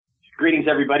Greetings,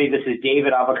 everybody. This is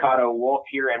David Avocado Wolfe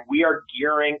here, and we are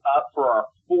gearing up for our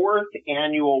 4th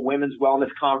annual Women's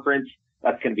Wellness Conference.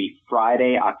 That's going to be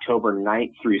Friday, October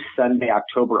 9th through Sunday,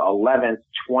 October 11th,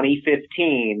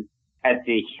 2015 at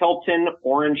the Hilton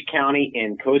Orange County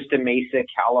in Costa Mesa,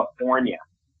 California.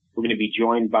 We're going to be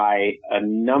joined by a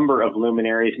number of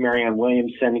luminaries, Marianne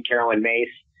Williamson, Carolyn Mace,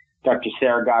 Dr.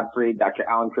 Sarah Gottfried, Dr.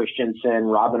 Alan Christensen,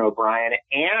 Robin O'Brien,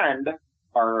 and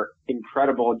our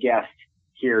incredible guest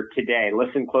here today.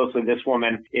 Listen closely. This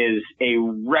woman is a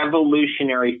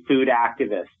revolutionary food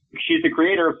activist. She's the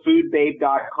creator of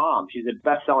foodbabe.com. She's a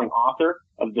best-selling author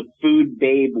of The Food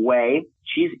Babe Way.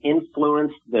 She's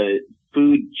influenced the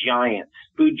food giants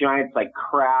like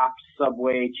Kraft,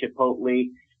 Subway, Chipotle,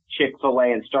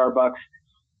 Chick-fil-A, and Starbucks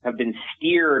have been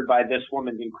steered by this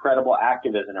woman's incredible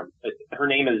activism. Her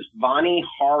name is Vani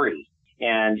Hari,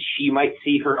 and you might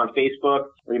see her on Facebook,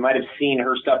 or you might have seen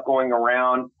her stuff going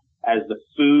around as the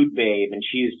Food Babe, and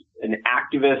she's an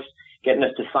activist getting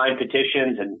us to sign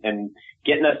petitions and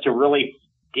getting us to really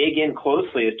dig in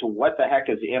closely as to what the heck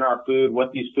is in our food,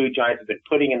 what these food giants have been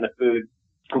putting in the food.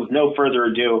 And with no further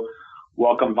ado,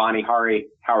 welcome, Vani Hari.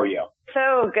 How are you?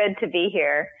 So good to be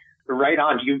here. Right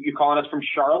on. You calling us from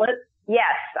Charlotte?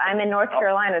 Yes, I'm in North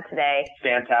Carolina today.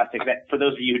 Fantastic. For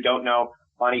those of you who don't know,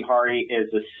 Vani Hari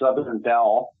is a Southern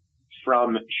belle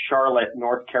from Charlotte,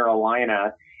 North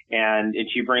Carolina. And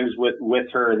she brings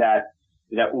with her that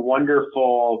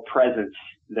wonderful presence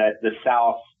that the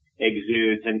South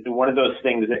exudes. And one of those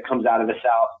things that comes out of the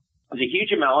South is a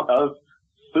huge amount of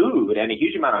food and a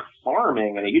huge amount of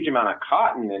farming and a huge amount of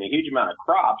cotton and a huge amount of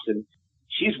crops. And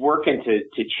she's working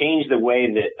to change the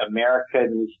way that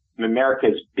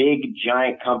America's big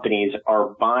giant companies are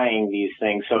buying these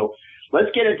things. So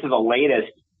let's get into the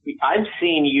latest. I've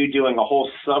seen you doing a whole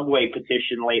Subway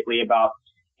petition lately about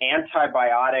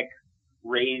antibiotic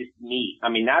raised meat. I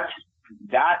mean,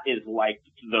 that is like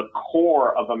the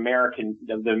core of the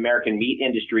American meat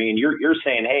industry. And you're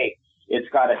saying, hey, it's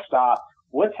got to stop.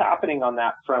 What's happening on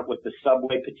that front with the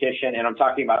Subway petition? And I'm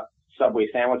talking about Subway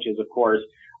sandwiches, of course.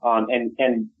 And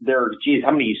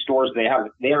how many stores do they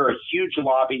have? They are a huge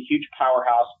lobby, huge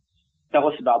powerhouse. Tell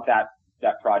us about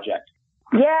that project.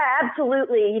 Yeah,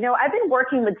 absolutely. I've been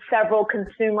working with several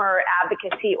consumer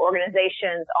advocacy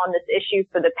organizations on this issue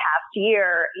for the past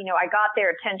year. I got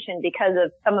their attention because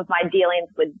of some of my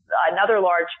dealings with another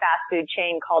large fast food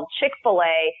chain called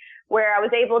Chick-fil-A, where I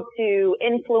was able to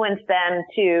influence them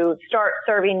to start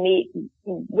serving meat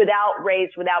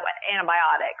raised without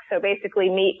antibiotics. So basically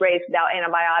meat raised without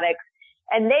antibiotics.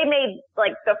 And they made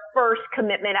like the first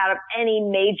commitment out of any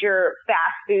major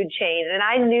fast food chain. And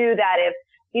I knew that if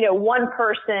one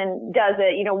person does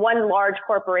it, one large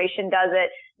corporation does it,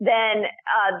 then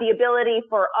the ability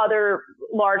for other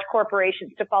large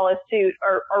corporations to follow suit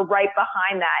are right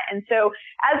behind that. And so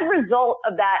as a result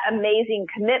of that amazing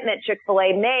commitment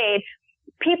Chick-fil-A made,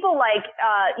 people like,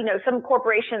 some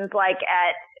corporations like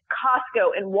at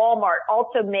Costco and Walmart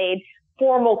also made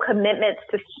formal commitments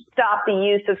to stop the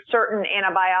use of certain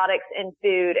antibiotics in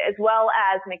food, as well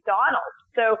as McDonald's.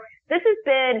 So this has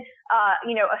been,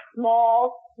 a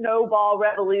small snowball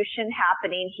revolution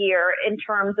happening here in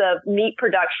terms of meat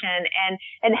production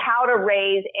and how to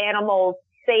raise animals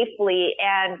safely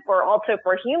and also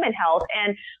for human health.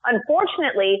 And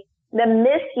unfortunately, the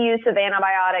misuse of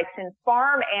antibiotics in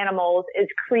farm animals is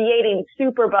creating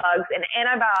superbugs and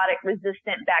antibiotic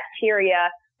resistant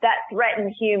bacteria that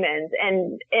threaten humans.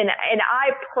 And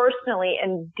I personally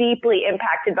am deeply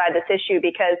impacted by this issue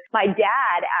because my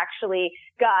dad actually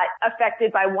got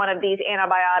affected by one of these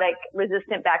antibiotic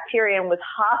resistant bacteria and was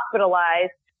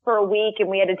hospitalized for a week, and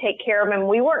we had to take care of him.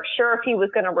 We weren't sure if he was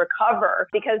going to recover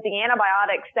because the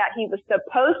antibiotics that he was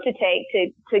supposed to take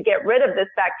to get rid of this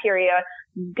bacteria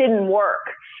didn't work.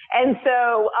 And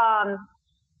so,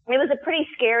 it was a pretty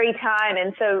scary time.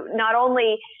 And so not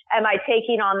only am I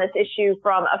taking on this issue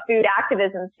from a food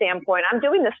activism standpoint, I'm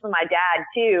doing this for my dad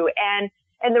too. And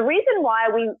the reason why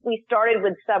we started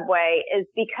with Subway is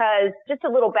because, just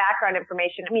a little background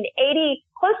information. I mean,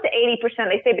 close to 80%,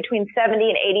 they say between 70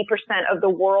 and 80% of the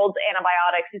world's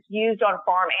antibiotics is used on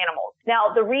farm animals.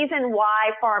 Now, the reason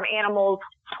why farm animals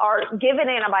are given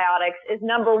antibiotics is,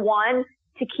 number one,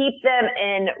 to keep them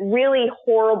in really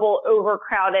horrible,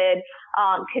 overcrowded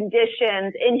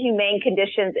conditions, inhumane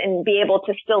conditions, and be able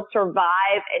to still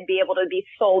survive and be able to be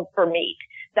sold for meat.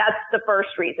 That's the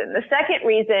first reason. The second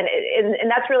reason, and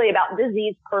that's really about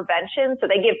disease prevention. So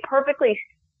they give perfectly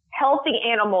healthy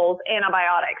animals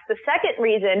antibiotics. The second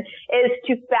reason is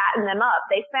to fatten them up.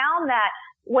 They found that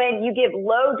when you give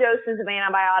low doses of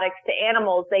antibiotics to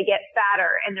animals, they get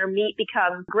fatter and their meat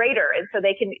becomes greater. And so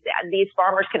these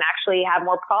farmers can actually have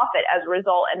more profit as a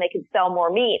result, and they can sell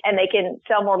more meat, and they can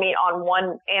sell more meat on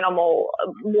one animal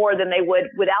more than they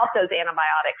would without those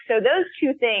antibiotics. So those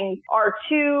two things are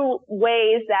two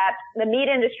ways that the meat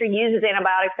industry uses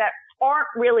antibiotics that aren't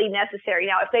really necessary.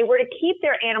 Now, if they were to keep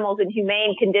their animals in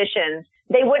humane conditions,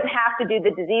 they wouldn't have to do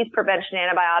the disease prevention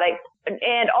antibiotics.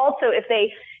 And also, if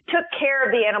they took care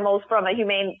of the animals from a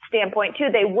humane standpoint too,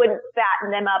 they wouldn't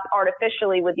fatten them up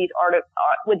artificially with these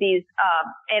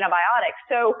antibiotics.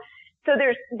 So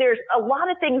there's a lot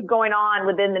of things going on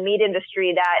within the meat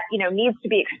industry that, needs to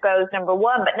be exposed, number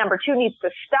one, but number two needs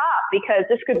to stop, because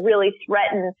this could really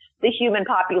threaten the human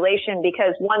population,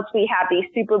 because once we have these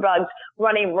superbugs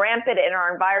running rampant in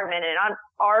our environment and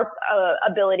our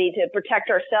ability to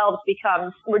protect ourselves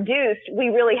becomes reduced, we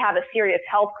really have a serious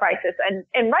health crisis. And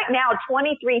right now,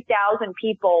 23,000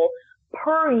 people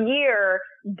per year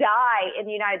die in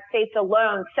the United States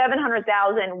alone,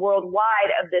 700,000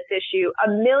 worldwide of this issue.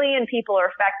 1 million people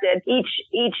are affected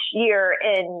each year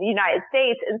in the United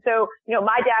States. And so,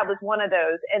 my dad was one of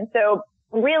those. And so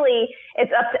really,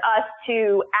 it's up to us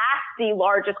to ask the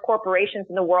largest corporations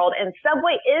in the world. And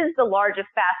Subway is the largest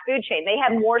fast food chain. They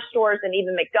have more stores than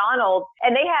even McDonald's,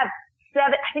 and they have I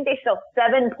think they sell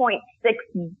 7.6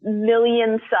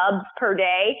 million subs per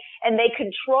day, and they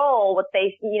control what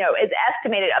they, is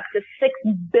estimated up to $6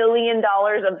 billion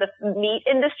of the meat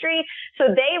industry. So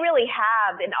they really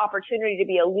have an opportunity to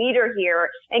be a leader here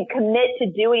and commit to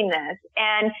doing this.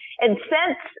 And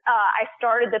since, I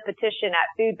started the petition at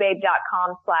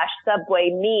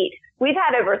foodbabe.com/subwaymeat, we've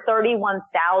had over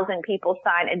 31,000 people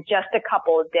sign in just a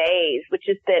couple of days, which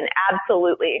has been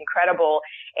absolutely incredible.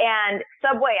 And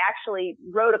Subway actually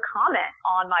wrote a comment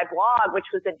on my blog, which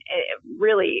was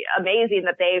really amazing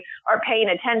that they are paying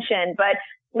attention. But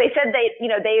they said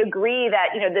they agree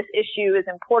that, this issue is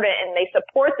important and they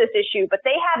support this issue, but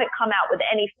they haven't come out with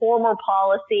any formal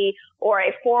policy or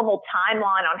a formal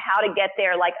timeline on how to get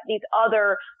there like these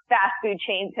other fast food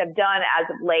chains have done as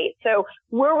of late. So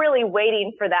we're really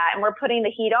waiting for that, and we're putting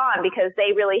the heat on because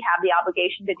they really have the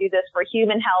obligation to do this for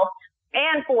human health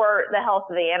and for the health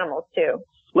of the animals too.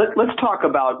 Let's talk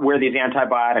about where these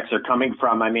antibiotics are coming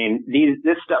from. I mean,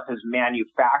 this stuff is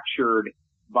manufactured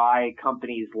by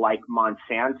companies like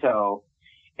Monsanto,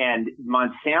 and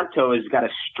Monsanto has got a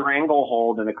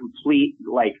stranglehold and a complete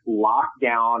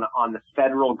lockdown on the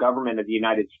federal government of the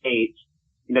United States.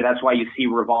 That's why you see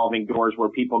revolving doors where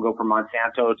people go from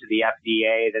Monsanto to the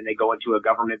FDA, then they go into a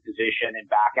government position and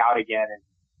back out again, and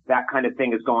that kind of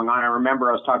thing is going on. I remember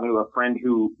I was talking to a friend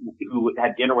who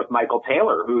had dinner with Michael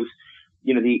Taylor, who's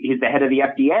he's the head of the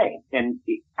FDA. And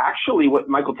actually what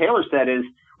Michael Taylor said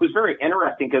was very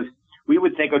interesting, because we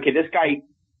would think, okay, this guy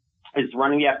is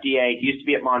running the FDA. He used to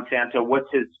be at Monsanto.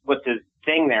 What's his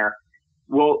thing there?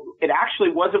 Well, it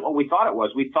actually wasn't what we thought it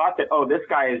was. We thought that, this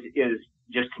guy is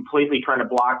just completely trying to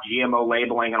block GMO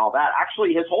labeling and all that.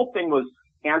 Actually, his whole thing was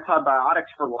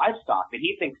antibiotics for livestock, and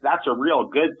he thinks that's a real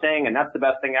good thing and that's the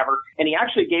best thing ever. And he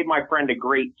actually gave my friend a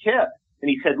great tip. And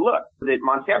he said, look, that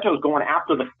Monsanto is going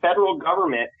after the federal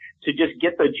government to just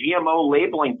get the GMO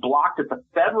labeling blocked at the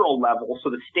federal level,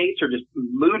 so the states are just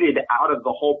mooted out of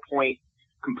the whole point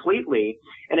completely.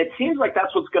 And it seems like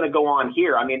that's what's going to go on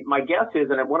here. I mean, my guess is,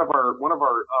 and one of our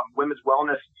women's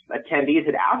wellness attendees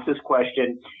had asked this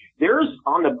question, there's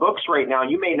on the books right now,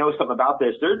 you may know something about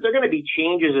this, there are going to be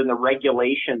changes in the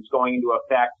regulations going into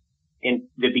effect in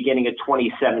the beginning of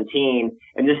 2017.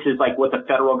 And this is like what the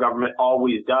federal government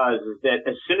always does, is that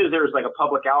as soon as there's like a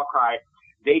public outcry,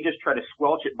 they just try to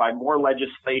squelch it by more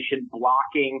legislation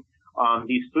blocking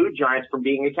these food giants from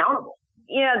being accountable.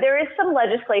 There is some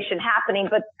legislation happening,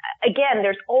 but again,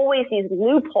 there's always these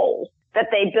loopholes that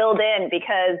they build in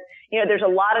because, there's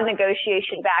a lot of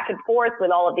negotiation back and forth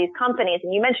with all of these companies.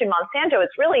 And you mentioned Monsanto.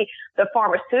 It's really the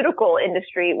pharmaceutical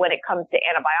industry when it comes to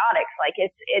antibiotics. Like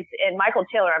it's, and Michael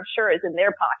Taylor, I'm sure, is in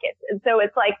their pockets. And so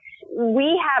it's like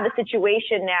we have a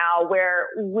situation now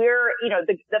where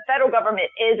the federal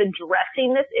government is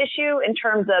addressing this issue in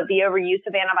terms of the overuse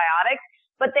of antibiotics,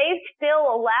 but they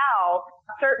still allow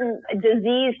certain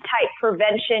disease type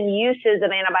prevention uses of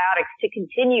antibiotics to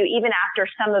continue even after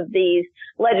some of these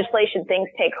legislation things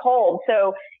take hold.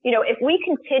 So, if we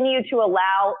continue to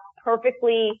allow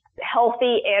perfectly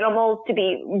healthy animals to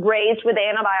be raised with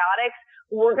antibiotics,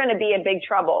 we're going to be in big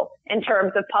trouble in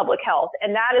terms of public health.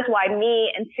 And that is why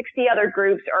me and 60 other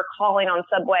groups are calling on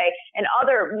Subway and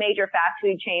other major fast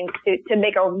food chains to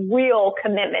make a real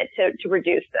commitment to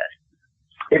reduce this.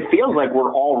 It feels like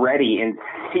we're already in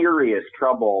serious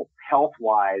trouble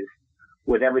health-wise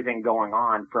with everything going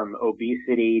on, from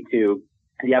obesity to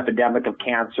the epidemic of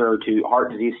cancer to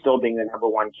heart disease still being the number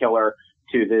one killer,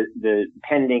 to the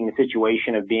pending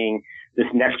situation of being this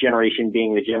next generation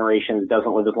being the generation that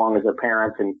doesn't live as long as their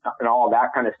parents and all of that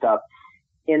kind of stuff.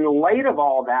 In light of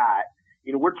all that,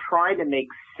 we're trying to make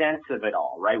sense of it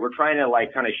all, right? We're trying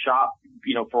to kind of shop,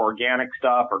 for organic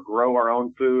stuff or grow our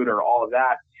own food or all of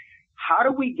that. How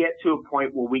do we get to a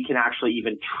point where we can actually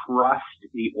even trust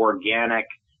the organic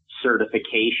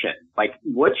certification?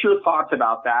 What's your thoughts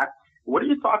about that? What are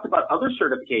your thoughts about other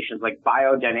certifications like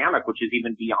biodynamic, which is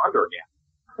even beyond organic?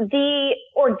 The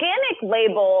organic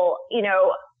label,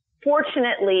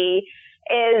 fortunately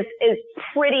is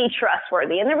pretty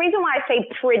trustworthy. And the reason why I say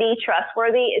pretty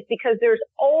trustworthy is because there's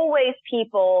always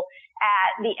people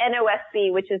at the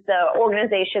NOSC, which is the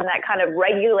organization that kind of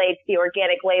regulates the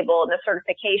organic label and the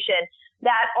certification,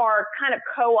 that are kind of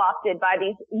co-opted by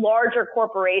these larger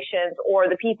corporations or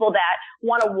the people that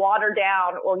want to water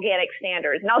down organic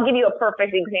standards. And I'll give you a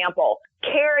perfect example.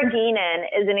 Carrageenan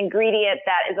is an ingredient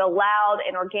that is allowed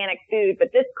in organic food,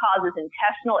 but this causes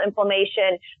intestinal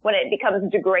inflammation. When it becomes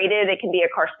degraded, it can be a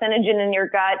carcinogen in your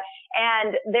gut.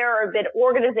 And there have been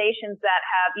organizations that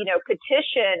have,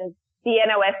 petitioned the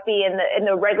NOSC and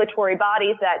the regulatory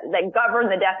bodies that govern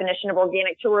the definition of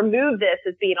organic to remove this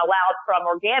as being allowed from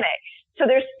organic. So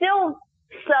there's still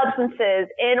substances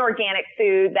in organic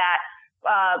food that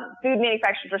food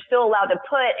manufacturers are still allowed to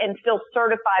put and still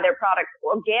certify their products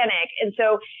organic. And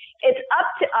so it's up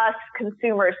to us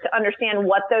consumers to understand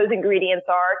what those ingredients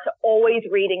are, to always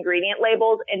read ingredient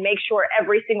labels and make sure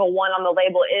every single one on the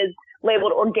label is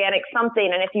labeled organic something.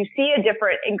 And if you see a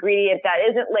different ingredient that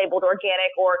isn't labeled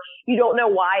organic or you don't know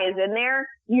why is in there,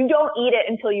 you don't eat it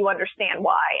until you understand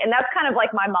why. And that's kind of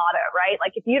like my motto, right?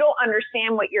 If you don't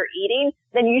understand what you're eating,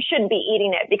 then you shouldn't be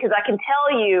eating it, because I can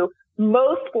tell you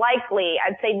most likely,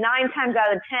 I'd say 9 times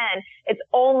out of 10, it's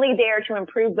only there to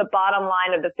improve the bottom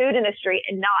line of the food industry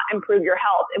and not improve your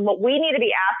health. And what we need to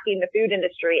be asking the food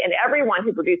industry and everyone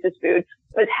who produces food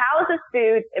is, how is this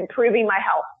food improving my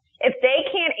health? If they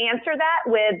can't answer that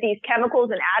with these chemicals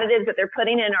and additives that they're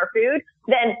putting in our food,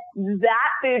 then that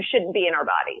food shouldn't be in our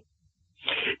bodies.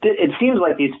 It seems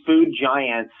like these food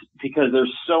giants, because they're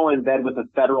so in bed with the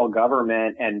federal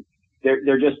government and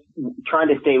they're just trying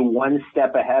to stay one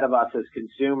step ahead of us as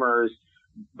consumers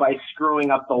by screwing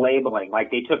up the labeling.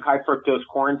 They took high fructose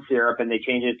corn syrup and they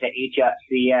changed it to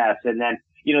HFCS, and then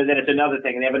then it's another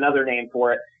thing and they have another name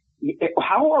for it.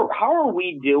 How are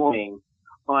we doing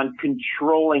on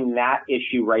controlling that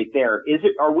issue right there?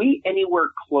 Are we anywhere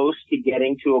close to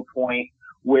getting to a point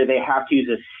where they have to use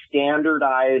a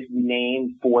standardized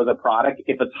name for the product?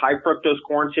 If it's high fructose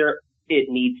corn syrup, it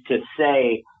needs to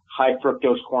say high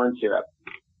fructose corn syrup.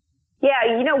 Yeah,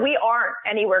 we aren't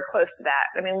anywhere close to that.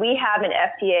 I mean, we have an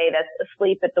FDA that's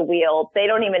asleep at the wheel. They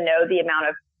don't even know the amount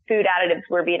of food additives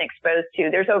we're being exposed to.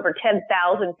 There's over 10,000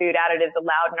 food additives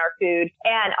allowed in our food.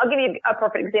 And I'll give you a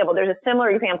perfect example. There's a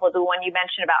similar example to the one you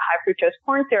mentioned about high fructose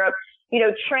corn syrup.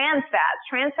 Trans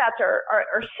fats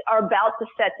are about to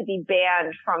set to be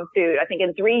banned from food. I think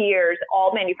in 3 years,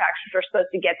 all manufacturers are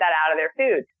supposed to get that out of their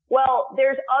food. Well,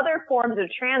 there's other forms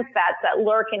of trans fats that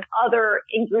lurk in other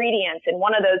ingredients, and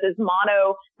one of those is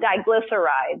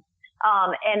monodiglycerides.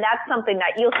 And that's something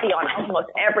that you'll see on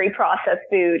almost every processed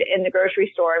food in the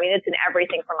grocery store. I mean, it's in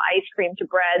everything from ice cream to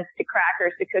breads to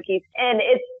crackers to cookies. And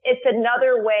it's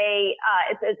another way,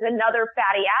 it's another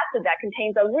fatty acid that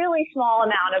contains a really small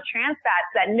amount of trans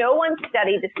fats that no one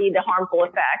studied to see the harmful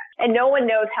effects, and no one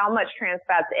knows how much trans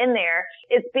fat's in there.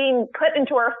 It's being put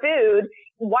into our food.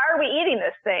 Why are we eating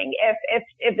this thing?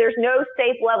 If there's no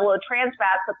safe level of trans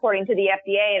fats, according to the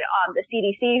FDA and the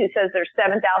CDC, who says there's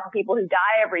 7,000 people who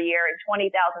die every year and 20,000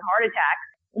 heart attacks,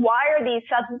 why are these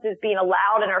substances being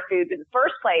allowed in our food in the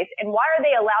first place? And why are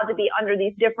they allowed to be under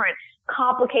these different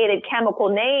complicated chemical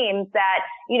names that,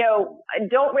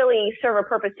 don't really serve a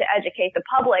purpose to educate the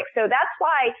public? So that's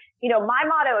why, my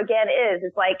motto again is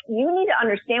you need to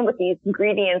understand what these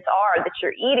ingredients are that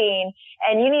you're eating,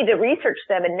 and you need to research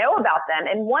them and know about them.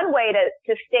 And one way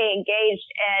to stay engaged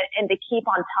and to keep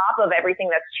on top of everything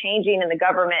that's changing in the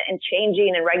government and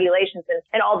changing in regulations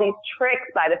and all these tricks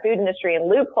by the food industry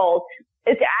and loopholes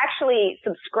is to actually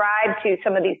subscribe to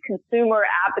some of these consumer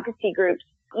advocacy groups,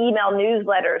 email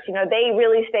newsletters. They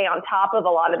really stay on top of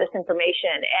a lot of this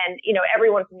information. And,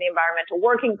 everyone from the Environmental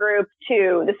Working Group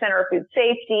to the Center of Food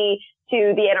Safety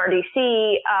to the NRDC,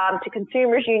 to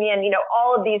Consumers Union,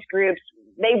 all of these groups,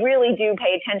 they really do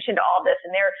pay attention to all this.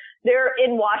 And they're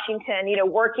in Washington,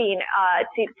 working,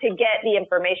 to get the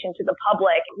information to the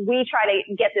public. We try to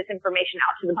get this information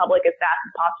out to the public as fast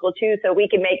as possible too, so we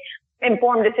can make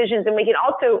informed decisions. And we can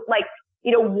also,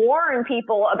 warn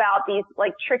people about these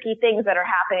like tricky things that are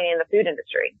happening in the food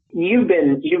industry.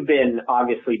 You've been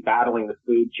obviously battling the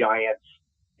food giants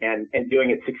and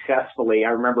doing it successfully. I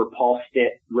remember Paul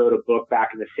Stitt wrote a book back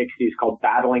in the 60s called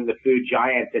Battling the Food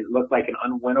Giants. It looked like an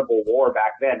unwinnable war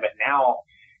back then, but now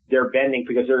they're bending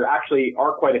because there actually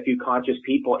are quite a few conscious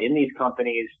people in these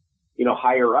companies,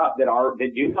 higher up that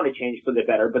do want to change for the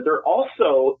better, but there are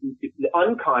also the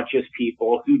unconscious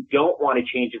people who don't want to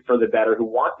change it for the better, who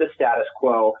want the status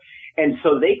quo. And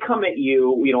so they come at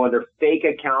you, on their fake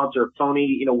accounts or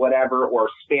phony, whatever, or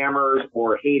spammers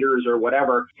or haters or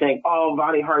whatever, saying, oh,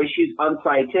 Vani Hari, she's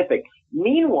unscientific.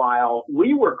 Meanwhile,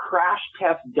 we were crash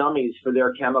test dummies for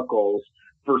their chemicals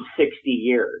for 60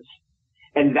 years.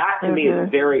 And that to me is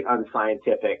very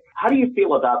unscientific. How do you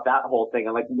feel about that whole thing?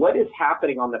 And like, what is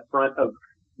happening on the front of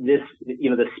this,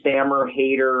 the spammer,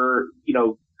 hater,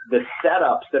 the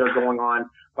setups that are going on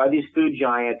by these food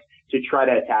giants to try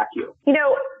to attack you?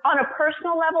 On a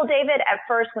personal level, David, at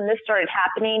first when this started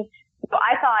happening,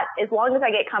 I thought as long as I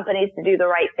get companies to do the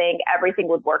right thing, everything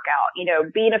would work out.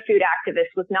 Being a food activist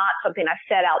was not something I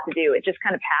set out to do. It just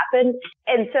kind of happened.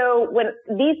 And so when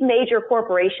these major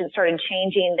corporations started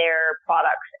changing their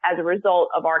products as a result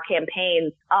of our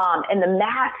campaigns, and the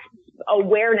mass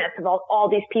awareness of all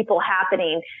these people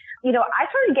happening, I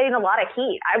started getting a lot of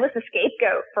heat. I was the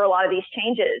scapegoat for a lot of these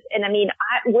changes. And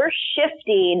we're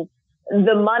shifting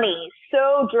the money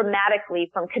so dramatically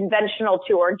from conventional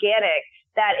to organic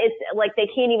that it's like they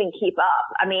can't even keep up.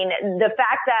 The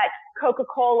fact that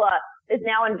Coca-Cola is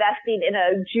now investing in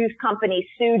a juice company,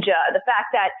 Suja, the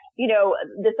fact that,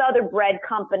 this other bread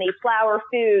company, Flour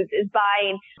Foods, is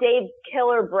buying Dave's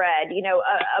Killer Bread,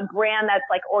 a brand that's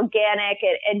like organic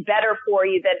and better for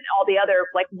you than all the other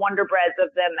like Wonder Breads of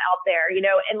them out there,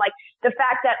 and like the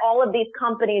fact that all of these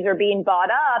companies are being bought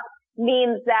up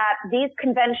means that these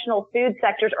conventional food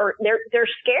sectors they're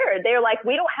scared. They're like,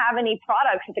 we don't have any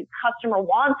products that the customer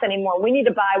wants anymore. We need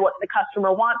to buy what the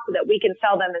customer wants so that we can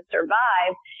sell them and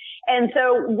survive. And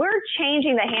so we're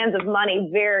changing the hands of money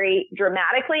very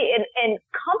dramatically, and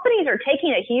companies are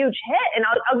taking a huge hit. And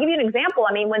I'll give you an example.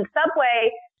 When Subway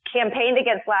campaigned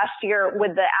against last year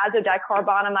with the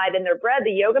azodicarbonamide in their bread,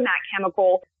 the yoga mat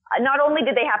chemical, not only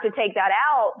did they have to take that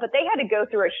out, but they had to go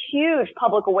through a huge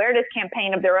public awareness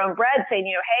campaign of their own bread saying,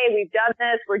 hey, we've done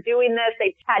this, we're doing this.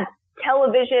 They had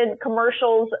television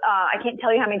commercials. I can't tell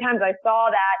you how many times I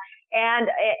saw that,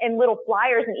 and little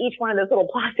flyers in each one of those little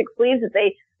plastic sleeves that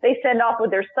they send off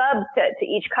with their subs to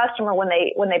each customer when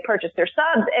they purchase their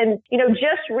subs. And,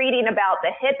 just reading about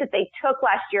the hit that they took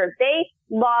last year, they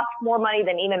lost more money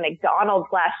than even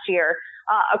McDonald's last year,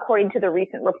 according to the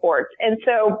recent reports. And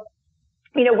so,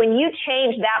 when you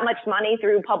change that much money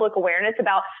through public awareness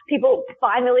about people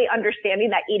finally understanding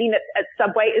that eating at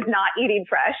Subway is not eating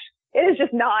fresh, it is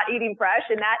just not eating fresh.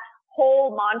 And that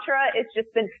whole mantra, it's just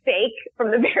been fake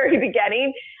from the very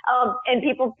beginning. And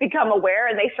people become aware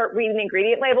and they start reading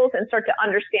ingredient labels and start to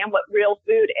understand what real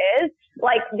food is.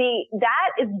 That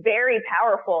is very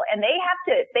powerful, and they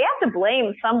have to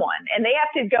blame someone, and they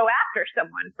have to go after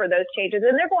someone for those changes.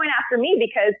 And they're going after me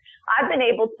because I've been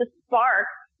able to spark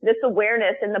this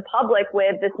awareness in the public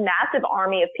with this massive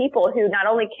army of people who not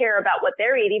only care about what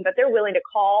they're eating, but they're willing to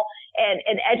call and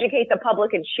educate the public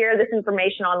and share this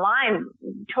information online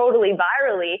totally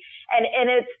virally. And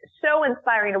it's so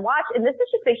inspiring to watch. And this is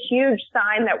just a huge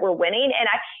sign that we're winning.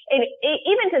 And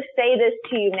even to say this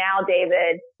to you now,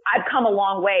 David, I've come a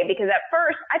long way, because at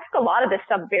first I took a lot of this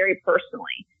stuff very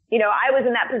personally. I was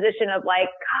in that position of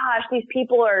like, gosh, these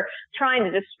people are trying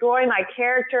to destroy my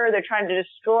character. They're trying to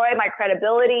destroy my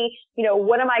credibility.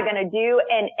 What am I going to do?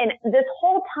 And this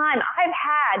whole time I've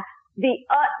had the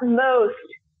utmost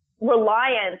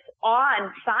reliance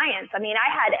on science. I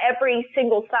had every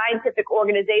single scientific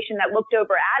organization that looked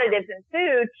over additives in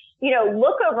food,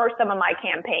 look over some of my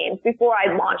campaigns before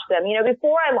I launched them.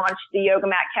 Before I launched the Yoga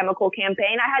Mat chemical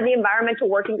campaign, I had the environmental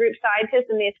working group scientists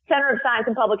and the Center of Science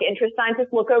and Public Interest scientists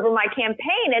look over my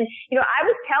campaign. And, I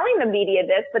was telling the media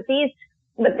this, but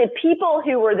the people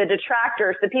who were the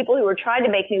detractors, the people who were trying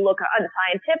to make me look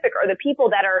unscientific, are the people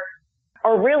that are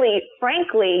really,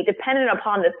 frankly, dependent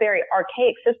upon this very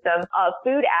archaic system of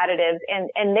food additives,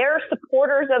 and they're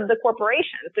supporters of the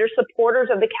corporations. They're supporters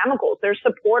of the chemicals. They're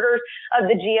supporters of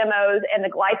the GMOs and the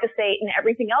glyphosate and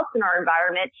everything else in our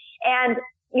environment. And,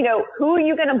 who are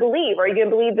you going to believe? Are you going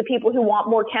to believe the people who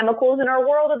want more chemicals in our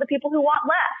world, or the people who want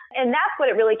less? And that's what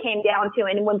it really came down to.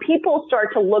 And when people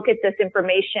start to look at this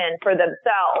information for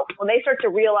themselves, when they start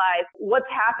to realize what's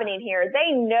happening here,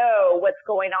 they know what's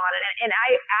going on. And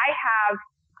I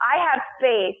have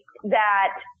faith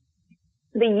that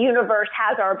the universe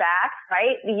has our back,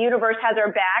 right? The universe has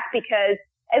our back because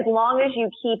as long as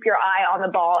you keep your eye on the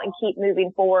ball and keep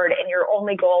moving forward and your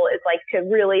only goal is like to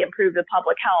really improve the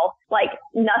public health, like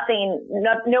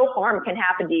no harm can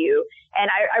happen to you. And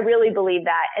I really believe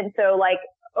that. And so like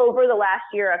over the last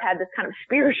year, I've had this kind of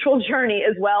spiritual journey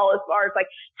as well as far as like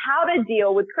how to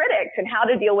deal with critics and how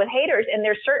to deal with haters. And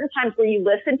there's certain times where you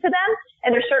listen to them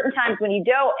and there's certain times when you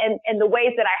don't. And the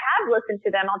ways that I have listened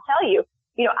to them, I'll tell you,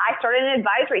 I started an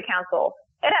advisory council.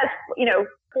 It has,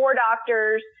 4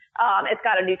 doctors. It's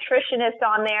got a nutritionist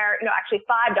on there, actually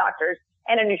 5 doctors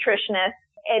and a nutritionist.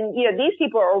 And, these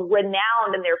people are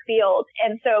renowned in their field.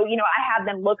 And so, I have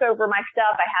them look over my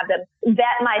stuff. I have them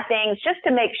vet my things just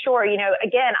to make sure,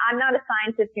 again, I'm not a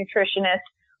scientist, nutritionist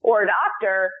or a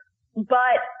doctor,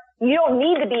 but you don't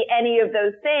need to be any of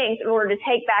those things in order to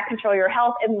take back control of your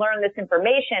health and learn this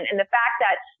information. And the fact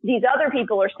that these other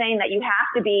people are saying that you have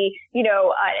to be,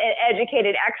 an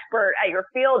educated expert at your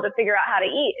field to figure out how to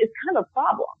eat is kind of a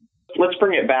problem. Let's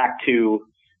bring it back to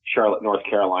Charlotte, North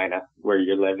Carolina, where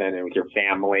you're living and with your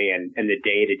family and the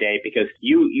day to day, because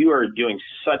you are doing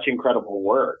such incredible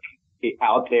work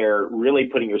out there, really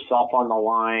putting yourself on the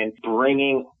line,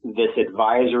 bringing this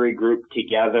advisory group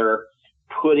together,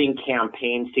 putting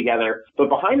campaigns together. But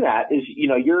behind that is,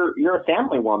 you're a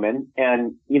family woman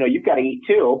and, you've got to eat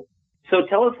too. So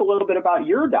tell us a little bit about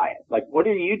your diet. Like, what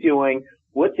are you doing?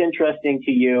 What's interesting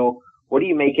to you? What are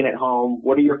you making at home?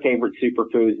 What are your favorite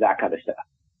superfoods? That kind of stuff.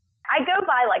 I go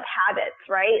by like habits,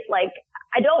 right? Like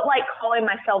I don't like calling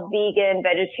myself vegan,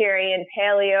 vegetarian,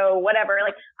 paleo, whatever.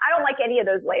 Like I don't like any of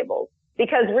those labels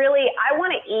because really I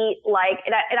want to eat like,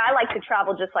 and I like to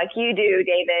travel just like you do,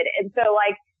 David. And so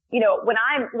like, when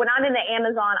I'm in the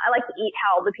Amazon, I like to eat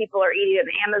how the people are eating in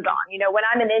the Amazon. When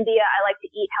I'm in India, I like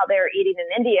to eat how they're eating in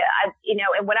India.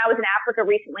 And when I was in Africa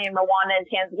recently in Rwanda and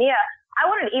Tanzania, I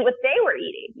wanted to eat what they were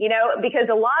eating, because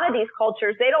a lot of these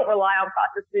cultures, they don't rely on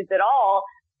processed foods at all.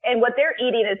 And what they're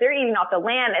eating is they're eating off the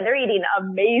land and they're eating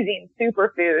amazing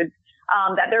superfoods,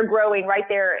 that they're growing right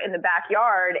there in the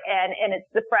backyard. And it's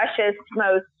the freshest,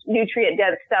 most nutrient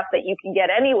dense stuff that you can get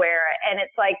anywhere. And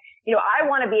it's like, I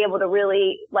want to be able to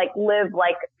really like live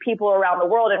like people around the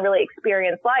world and really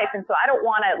experience life. And so I don't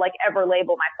want to like ever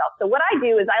label myself. So what I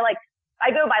do is I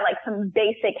go by like some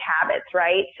basic habits,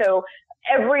 right? So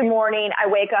every morning I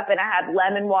wake up and I have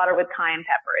lemon water with cayenne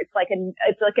pepper. It's like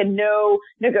a no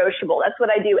negotiable. That's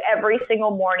what I do every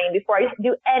single morning before I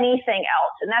do anything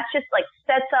else. And that's just like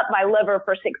sets up my liver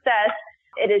for success.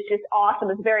 It is just awesome.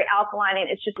 It's very alkaline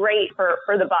and it's just great for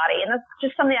the body. And that's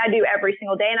just something I do every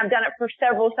single day. And I've done it for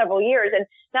several years. And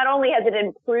not only has it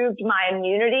improved my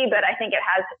immunity, but I think it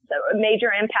has a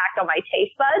major impact on my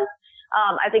taste buds.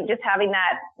 I think just having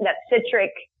that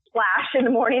citric splash in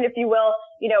the morning, if you will,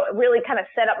 really kind of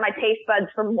set up my taste buds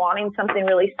from wanting something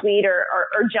really sweet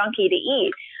or junky to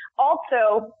eat.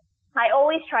 Also, I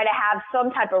always try to have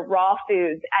some type of raw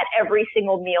foods at every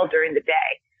single meal during the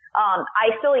day.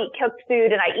 I still eat cooked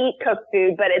food and I eat cooked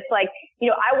food, but it's like,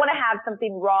 I want to have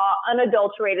something raw,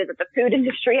 unadulterated that the food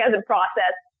industry hasn't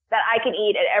processed that I can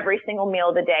eat at every single meal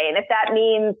of the day. And if that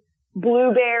means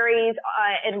blueberries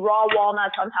and raw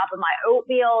walnuts on top of my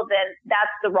oatmeal, then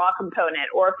that's the raw component.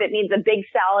 Or if it means a big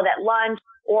salad at lunch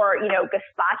or,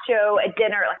 gazpacho at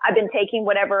dinner, like I've been taking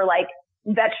whatever like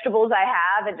vegetables I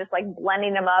have and just like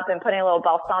blending them up and putting a little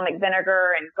balsamic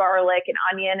vinegar and garlic and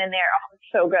onion in there. Oh, it's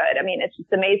so good. I mean, it's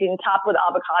just amazing. Topped with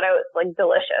avocado. It's like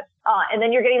delicious. And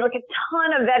then you're getting like a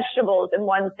ton of vegetables in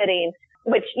one sitting,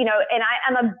 which, and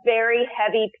I'm a very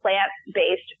heavy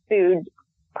plant-based food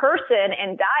person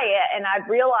and diet. And I've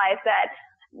realized that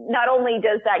not only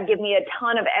does that give me a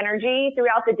ton of energy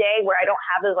throughout the day where I don't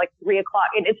have those like 3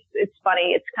 o'clock. It's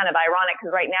funny. It's kind of ironic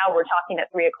because right now we're talking at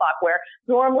 3 o'clock where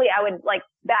normally I would like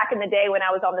back in the day when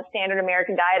I was on the standard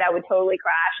American diet, I would totally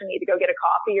crash and need to go get a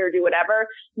coffee or do whatever.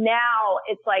 Now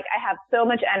it's like I have so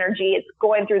much energy. It's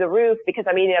going through the roof because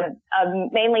I'm eating a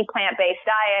mainly plant-based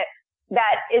diet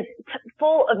that is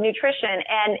full of nutrition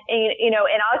and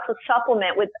also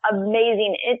supplement with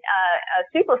amazing,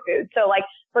 superfoods. So like,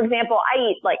 for example, I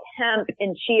eat like hemp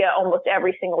and chia almost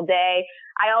every single day.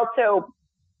 I also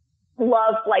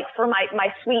love like for my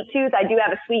sweet tooth, I do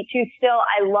have a sweet tooth still.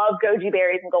 I love goji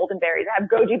berries and golden berries. I have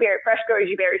fresh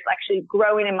goji berries actually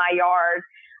growing in my yard.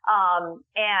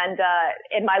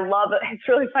 And my love, it's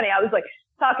really funny. I was like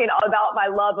talking about my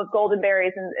love of golden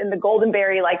berries and the Golden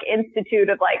Berry like Institute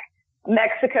of like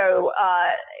Mexico,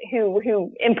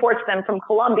 who imports them from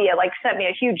Colombia, like sent me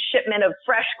a huge shipment of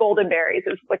fresh golden berries. It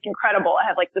was like incredible. I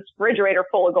have like this refrigerator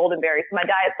full of golden berries. My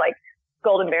diet's like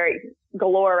golden berry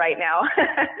galore right now.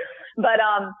 But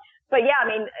But yeah, I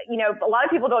mean, a lot of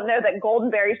people don't know that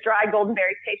dried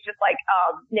goldenberries taste just like,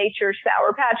 nature's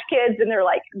Sour Patch Kids. And they're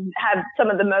like, have some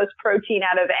of the most protein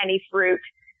out of any fruit.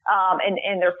 And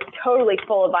they're totally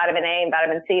full of vitamin A and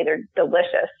vitamin C. They're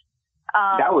delicious.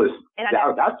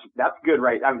 That's good,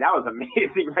 right? I mean, that was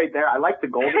amazing right there. I like the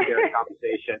goldenberry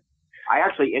conversation. I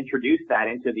actually introduced that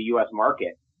into the U.S.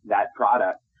 market, that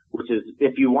product, which is,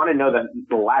 if you want to know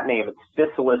the Latin name, it's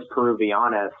Physalis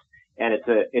peruvianus. And it's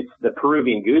the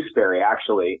Peruvian gooseberry,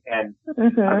 actually. And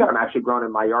I've got them actually growing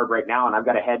in my yard right now. And I've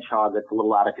got a hedgehog that's a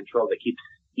little out of control that keeps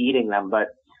eating them. But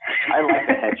I like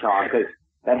the hedgehog because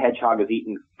that hedgehog has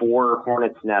eaten 4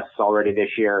 hornet's nests already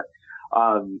this year.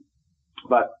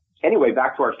 But anyway,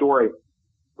 back to our story.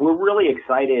 We're really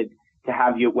excited to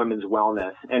have you at Women's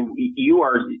Wellness. And you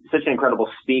are such an incredible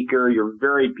speaker. You're a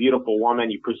very beautiful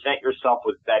woman. You present yourself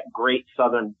with that great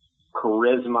Southern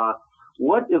charisma.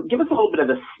 Give us a little bit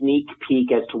of a sneak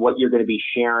peek as to what you're going to be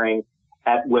sharing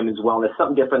at Women's Wellness,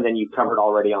 something different than you've covered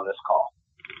already on this call.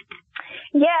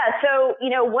 Yeah. So,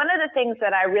 one of the things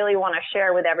that I really want to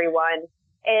share with everyone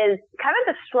is kind of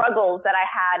the struggles that I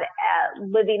had at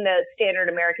living the standard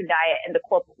American diet in the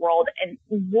corporate world and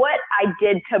what I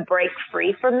did to break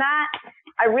free from that.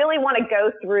 I really want to go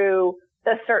through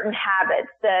the certain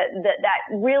habits that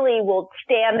really will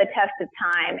stand the test of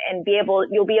time and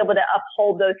you'll be able to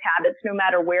uphold those habits no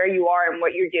matter where you are and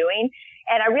what you're doing.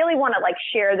 And I really want to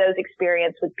share those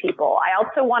experiences with people. I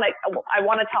also want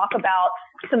to talk about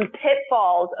some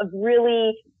pitfalls of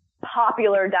really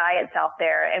popular diets out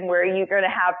there and where you're going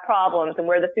to have problems and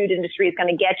where the food industry is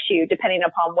going to get you depending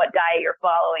upon what diet you're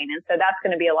following. And so that's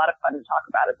going to be a lot of fun to talk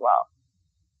about as well.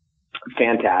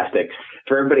 Fantastic.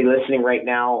 For everybody listening right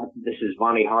now, this is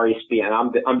Vani Hari speaking, and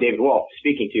I'm David Wolfe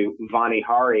speaking to Vani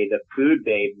Hari, the food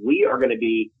babe. We are going to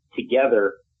be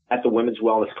together at the Women's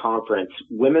Wellness Conference,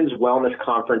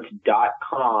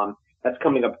 womenswellnessconference.com. That's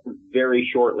coming up very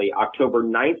shortly, October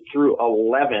 9th through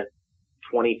 11th,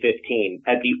 2015,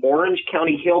 at the Orange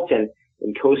County Hilton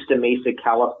in Costa Mesa,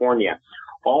 California.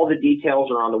 All the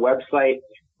details are on the website.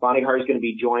 Vani Hari is going to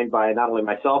be joined by not only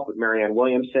myself, but Marianne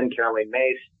Williamson, Caroline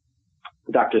Mace,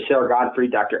 Dr. Sarah Godfrey,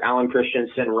 Dr. Alan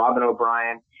Christensen, Robin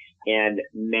O'Brien, and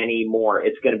many more.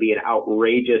 It's going to be an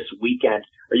outrageous weekend.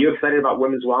 Are you excited about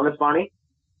Women's Wellness, Vani?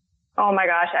 Oh my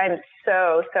gosh, I'm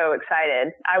so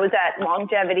excited. I was at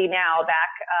Longevity Now back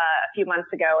a few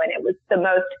months ago, and it was the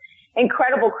most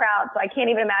incredible crowd. So I can't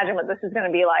even imagine what this is going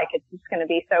to be like. It's just going to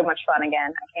be so much fun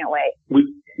again. I can't wait.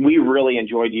 We really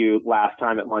enjoyed you last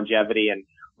time at Longevity, and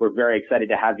we're very excited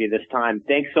to have you this time.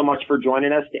 Thanks so much for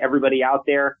joining us. To everybody out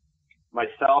there,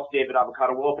 myself, David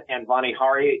Avocado Wolfe, and Vani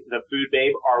Hari, the food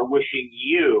babe, are wishing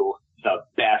you the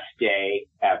best day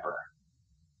ever.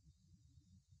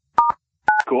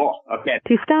 Cool. Okay.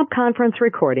 To stop conference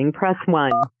recording, press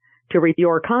 1. To read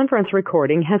your conference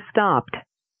recording has stopped.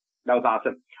 That was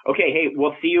awesome. Okay. Hey,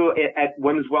 we'll see you at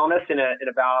Women's Wellness in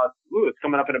about, it's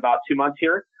coming up in about 2 months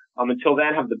here. Until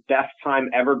then, have the best time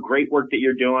ever. Great work that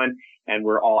you're doing, and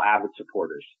we're all avid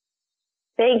supporters.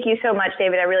 Thank you so much,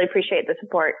 David. I really appreciate the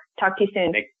support. Talk to you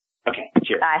soon. Okay.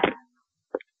 Cheers. Bye.